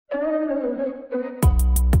Okay,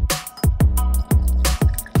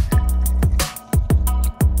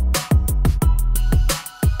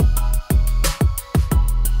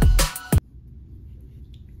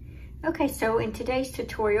 so in today's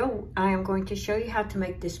tutorial, I am going to show you how to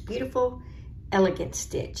make this beautiful, elegant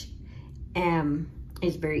stitch.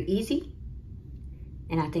 It's very easy,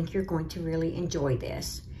 and I think you're going to really enjoy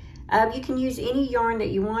this. You can use any yarn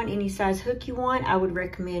that you want, any size hook you want. I would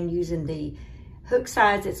recommend using the hook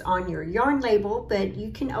size that's on your yarn label, but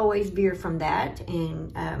you can always veer from that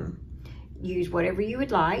and use whatever you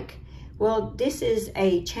would like. Well, this is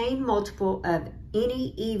a chain multiple of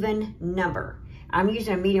any even number. I'm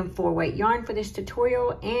using a medium 4-weight yarn for this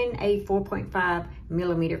tutorial and a 4.5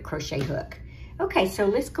 millimeter crochet hook. Okay, so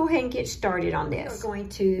let's go ahead and get started on this. We're going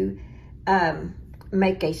to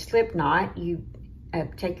make a slip knot. You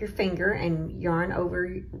take your finger and yarn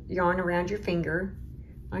around your finger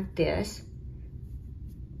like this.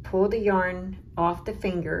 Pull the yarn off the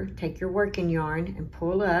finger, take your working yarn and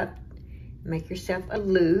pull up, make yourself a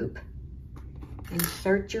loop,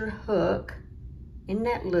 insert your hook in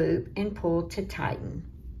that loop and pull to tighten.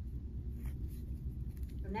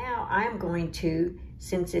 Now I'm going to,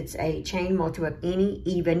 since it's a chain multiple of any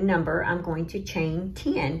even number, I'm going to chain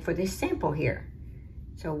 10 for this sample here.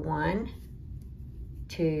 So 1,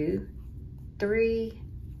 2, 3,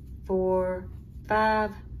 4,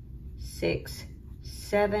 5, 6,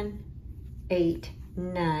 7, 8,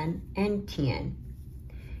 9, and 10.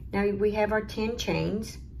 Now we have our 10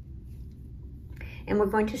 chains. And we're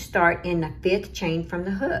going to start in the 5th chain from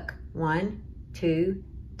the hook. 1, 2,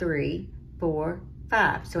 3, 4,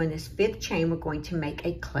 5. So in this 5th chain, we're going to make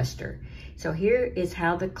a cluster. So here is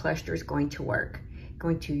how the cluster is going to work.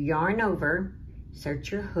 Going to yarn over,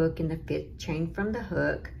 insert your hook in the 5th chain from the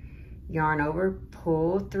hook, yarn over,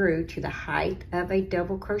 pull through to the height of a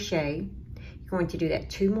double crochet. You're going to do that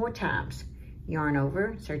 2 more times. Yarn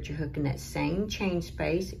over, insert your hook in that same chain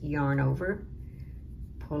space, yarn over,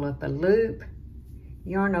 pull up a loop,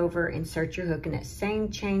 yarn over, insert your hook in that same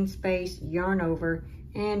chain space, yarn over,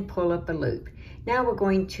 and pull up a loop. Now we're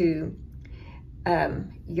going to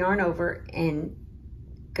yarn over and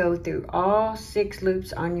go through all 6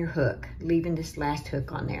 loops on your hook, leaving this last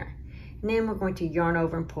hook on there. And then we're going to yarn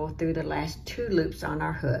over and pull through the last 2 loops on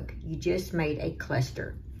our hook. You just made a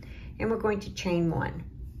cluster. And we're going to chain 1.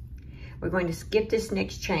 We're going to skip this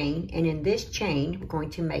next chain, and in this chain, we're going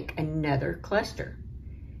to make another cluster.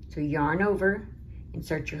 So yarn over,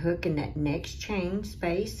 insert your hook in that next chain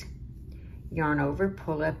space, yarn over,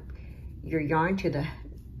 pull up your yarn to the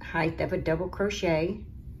height of a double crochet,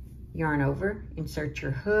 yarn over, insert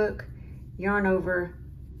your hook, yarn over,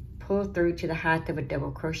 pull through to the height of a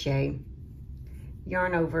double crochet,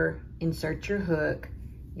 yarn over, insert your hook,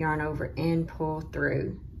 yarn over and pull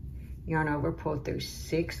through, yarn over, pull through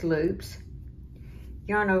 6 loops,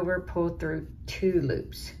 yarn over, pull through 2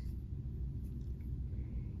 loops,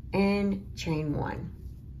 and chain 1.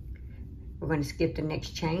 We're going to skip the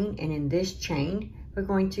next chain, and in this chain, we're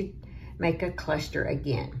going to make a cluster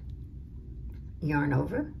again. Yarn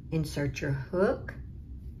over, insert your hook,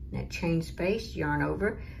 that chain space, yarn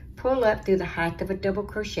over, pull up through the height of a double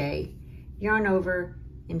crochet, yarn over,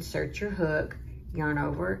 insert your hook, yarn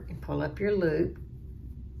over, and pull up your loop,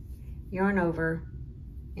 yarn over,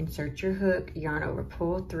 insert your hook, yarn over,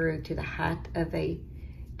 pull through to the height of a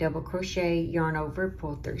double crochet, yarn over,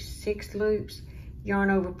 pull through 6 loops,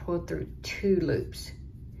 yarn over, pull through 2 loops,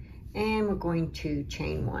 and we're going to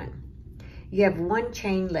chain 1. You have 1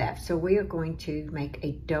 chain left, so we are going to make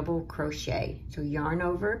a double crochet. So yarn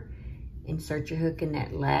over, insert your hook in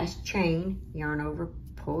that last chain, yarn over,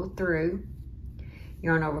 pull through,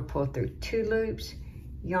 yarn over, pull through 2 loops,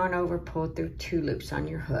 yarn over, pull through 2 loops on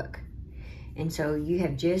your hook. And so you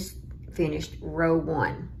have just finished row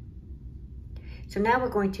 1. So now we're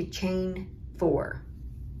going to chain 4.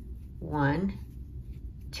 1,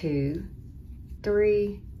 2,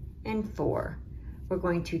 3, and 4. We're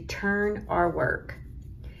going to turn our work.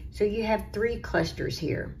 So you have 3 clusters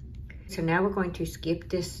here. So now we're going to skip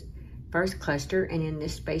this first cluster, and in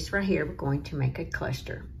this space right here, we're going to make a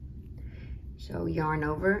cluster. So yarn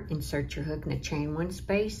over, insert your hook in the chain 1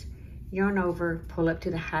 space, yarn over, pull up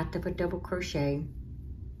to the height of a double crochet,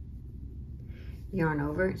 yarn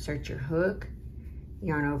over, insert your hook,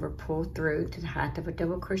 yarn over, pull through to the height of a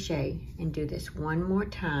double crochet, and do this 1 more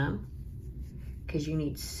time because you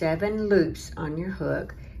need 7 loops on your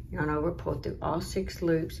hook. Yarn over, pull through all 6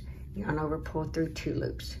 loops, yarn over, pull through 2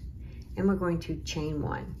 loops, and we're going to chain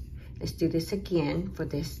 1. Let's do this again for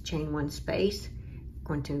this chain 1 space.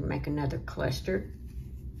 Going to make another cluster,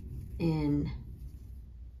 and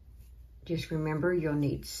just remember you'll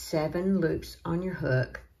need 7 loops on your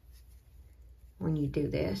hook. when you do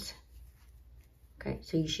this. Okay,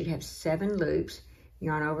 so you should have 7 loops.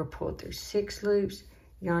 Yarn over, pull through 6 loops,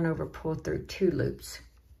 yarn over, pull through 2 loops.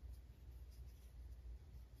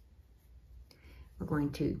 We're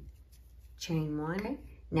going to chain 1. Okay.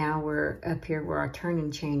 Now we're up here where our turning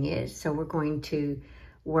chain is, so we're going to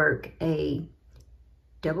work a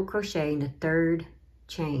double crochet in the 3rd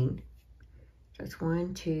chain. So it's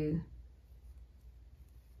 1, 2,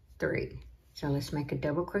 3. So let's make a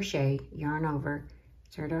double crochet, yarn over,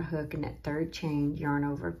 insert our hook in that 3rd chain, yarn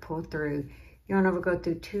over, pull through, yarn over, go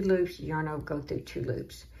through 2 loops, yarn over, go through 2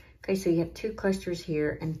 loops. Okay, so you have 2 clusters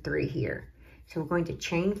here and 3 here. So we're going to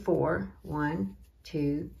chain 4, 1,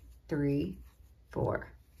 2, 3, 4.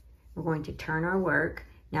 We're going to turn our work.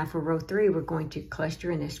 Now for row 3, we're going to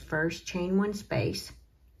cluster in this first chain 1 space.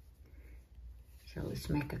 So let's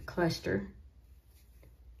make a cluster.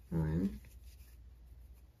 1,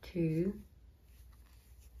 2,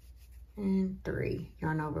 and 3.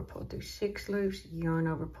 Yarn over, pull through 6 loops, yarn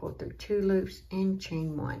over, pull through 2 loops, and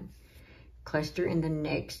chain 1. Cluster in the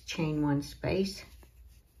next chain 1 space.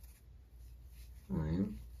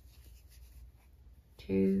 1,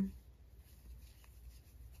 2,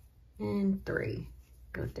 and 3.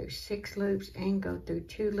 Go through 6 loops and go through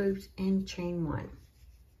 2 loops and chain 1.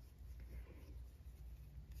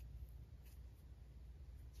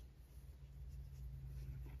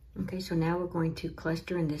 Okay, so now we're going to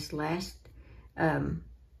cluster in this last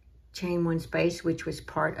chain 1 space, which was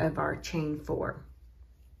part of our chain 4.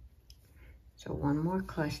 So 1 more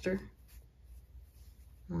cluster.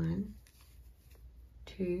 1,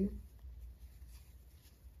 2,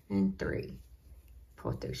 and 3.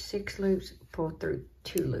 Pull through 6 loops, pull through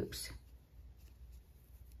 2 loops.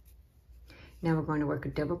 Now we're going to work a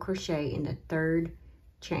double crochet in the 3rd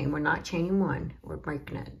chain. We're not chaining 1, we're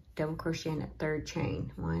making a double crochet in that 3rd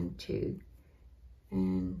chain. 1, 2,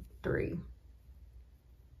 and 3.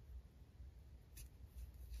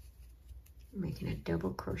 Making a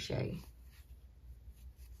double crochet.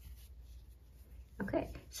 Okay,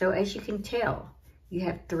 so as you can tell, you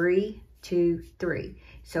have 3, 2, 3.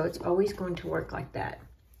 So it's always going to work like that.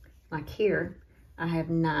 Like here, I have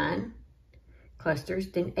 9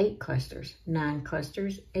 clusters, then 8 clusters, 9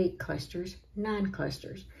 clusters, 8 clusters, 9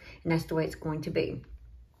 clusters. And that's the way it's going to be.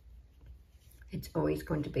 It's always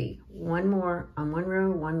going to be 1 more on one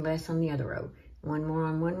row, 1 less on the other row. 1 more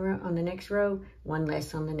on one row, on the next row, 1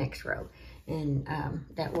 less on the next row. And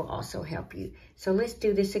that will also help you. So let's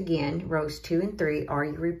do this again. Rows 2 and 3 are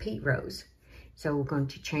your repeat rows. So we're going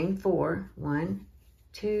to chain 4, 1,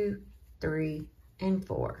 2, 3, and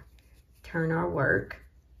 4. Turn our work.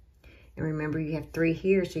 And remember, you have 3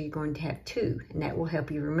 here, so you're going to have 2. And that will help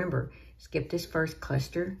you remember. Skip this first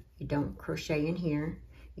cluster. You don't crochet in here.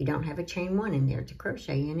 You don't have a chain 1 in there to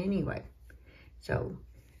crochet in anyway. So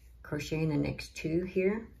crochet in the next 2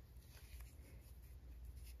 here.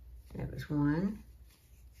 That was 1,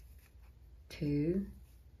 2,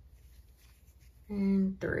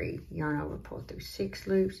 and 3. Yarn over, pull through 6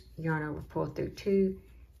 loops, yarn over, pull through 2,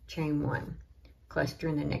 chain 1. Cluster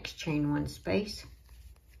in the next chain 1 space.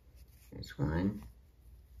 There's 1,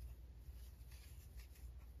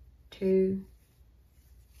 2,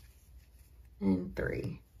 and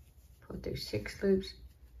 3. Pull through 6 loops,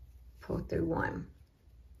 pull through 1.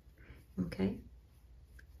 Okay,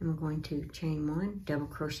 and we're going to chain 1, double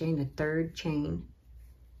crochet in the 3rd chain.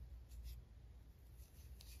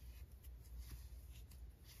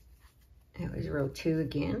 That was row 2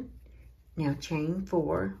 again. Now chain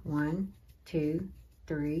 4, 1, 2,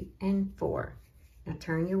 3, and 4. Now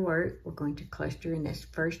turn your work. We're going to cluster in this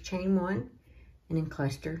first chain 1, and then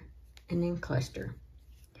cluster, and then cluster.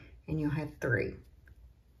 And you'll have 3.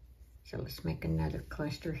 So let's make another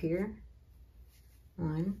cluster here.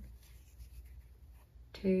 1,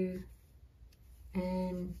 2,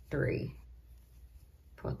 and 3.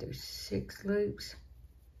 Pull through 6 loops.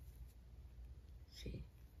 Let's see.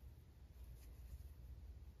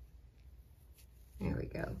 There we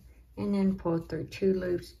go. And then pull through 2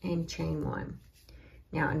 loops and chain 1.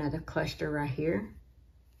 Now another cluster right here.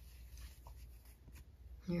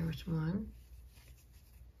 Here's 1,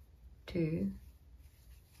 2,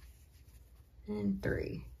 and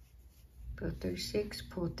 3. Pull through 6,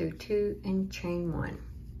 pull through 2, and chain 1.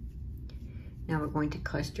 Now we're going to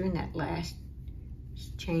cluster in that last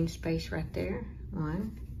chain space right there.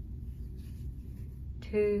 1,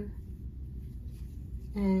 2,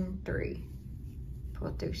 and 3.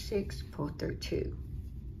 Pull through 6, pull through 2.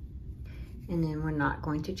 And then we're not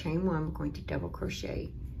going to chain 1, we're going to double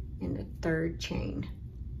crochet in the 3rd chain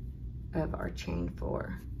of our chain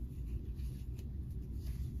 4.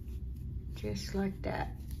 Just like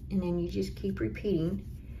that. And then you just keep repeating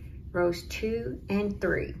rows 2 and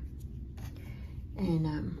 3.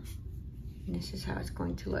 And this is how it's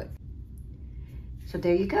going to look. So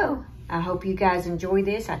there you go. I hope you guys enjoy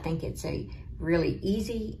this. I think it's a really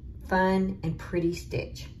easy, fun, and pretty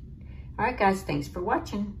stitch. All right, guys, thanks for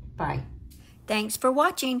watching. Bye. Thanks for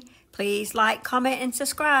watching. Please like, comment, and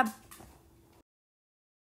subscribe.